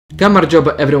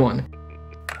Gamarjoba everyone!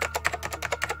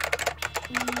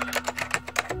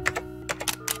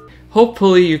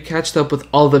 Hopefully you catched up with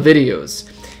all the videos.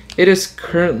 It is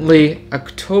currently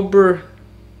October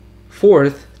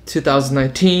 4th,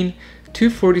 2019,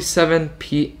 2:47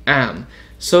 p.m.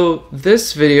 So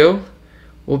this video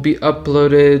will be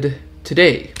uploaded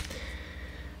today.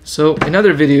 So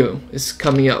another video is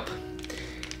coming up.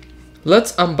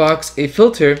 Let's unbox a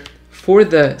filter for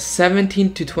the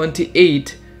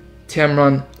 17-28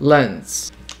 Tamron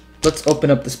lens. Let's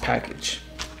open up this package.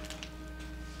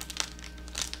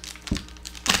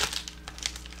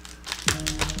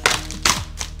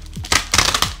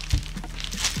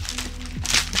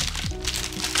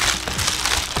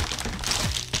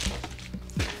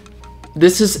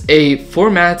 This is a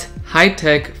Formatt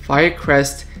Hitech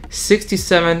Firecrest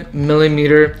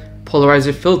 67mm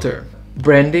polarizer filter.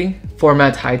 Branding,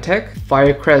 Formatt Hitech,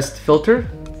 Firecrest filter,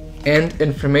 and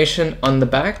information on the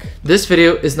back. This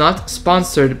video is not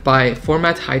sponsored by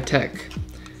Formatt Hitech.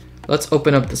 Let's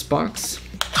open up this box.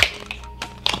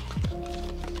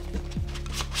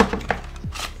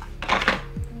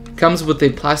 Comes with a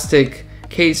plastic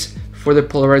case for the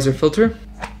polarizer filter.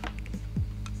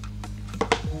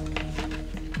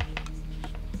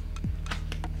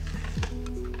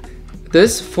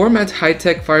 This Formatt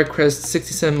Hitech Firecrest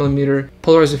 67mm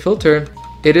polarizer filter,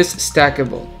 it is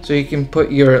stackable, so you can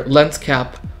put your lens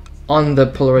cap on the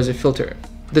polarizer filter.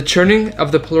 The churning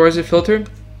of the polarizer filter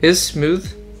is smooth.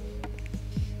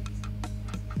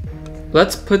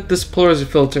 Let's put this polarizer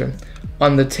filter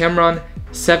on the Tamron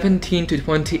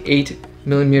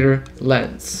 17-28mm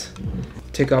lens.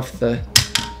 Take off the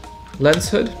lens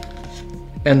hood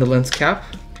and the lens cap.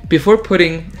 Before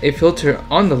putting a filter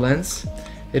on the lens,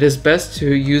 it is best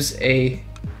to use a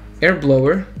air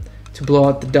blower to blow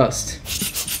out the dust.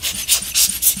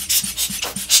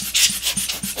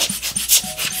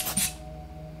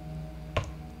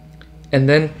 And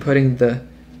then putting the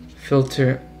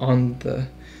filter on the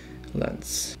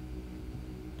lens.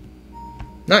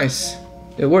 Nice,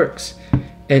 it works.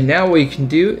 And now what you can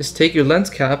do is take your lens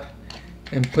cap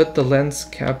and put the lens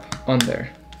cap on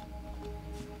there.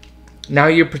 Now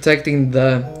you're protecting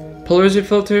the polarizer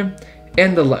filter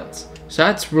and the lens. So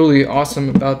that's really awesome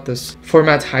about this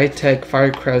Formatt Hitech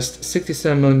Firecrest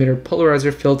 67mm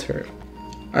polarizer filter.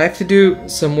 I have to do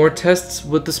some more tests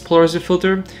with this polarizer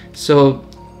filter, so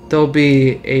there'll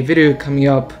be a video coming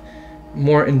up,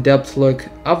 more in-depth look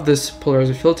of this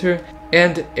polarizer filter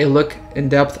and a look in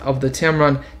depth of the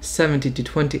Tamron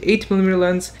 17-28mm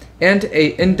lens and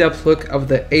a in-depth look of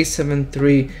the A7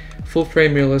 III full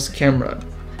frame mirrorless camera.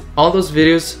 All those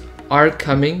videos are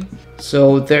coming.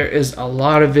 So there is a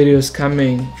lot of videos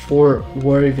coming for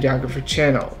Warrior Videographer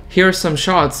channel. Here are some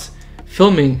shots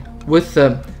filming with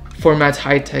the Formatt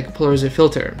Hitech polarizer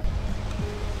filter.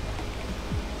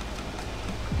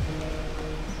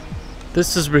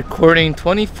 This is recording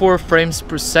 24 frames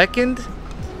per second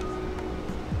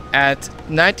at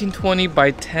 1920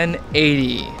 by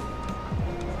 1080.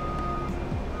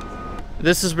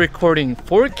 This is recording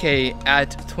 4K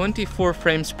at 24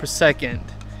 frames per second.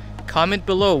 Comment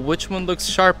below which one looks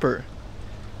sharper,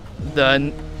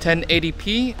 the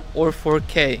 1080p or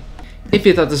 4K. If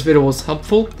you thought this video was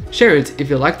helpful, share it. If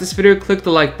you liked this video, click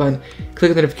the like button, click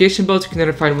the notification bell to get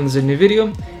notified when there's a new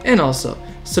video, and also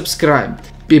subscribe.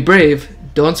 Be brave,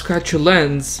 don't scratch your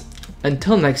lens.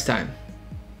 Until next time.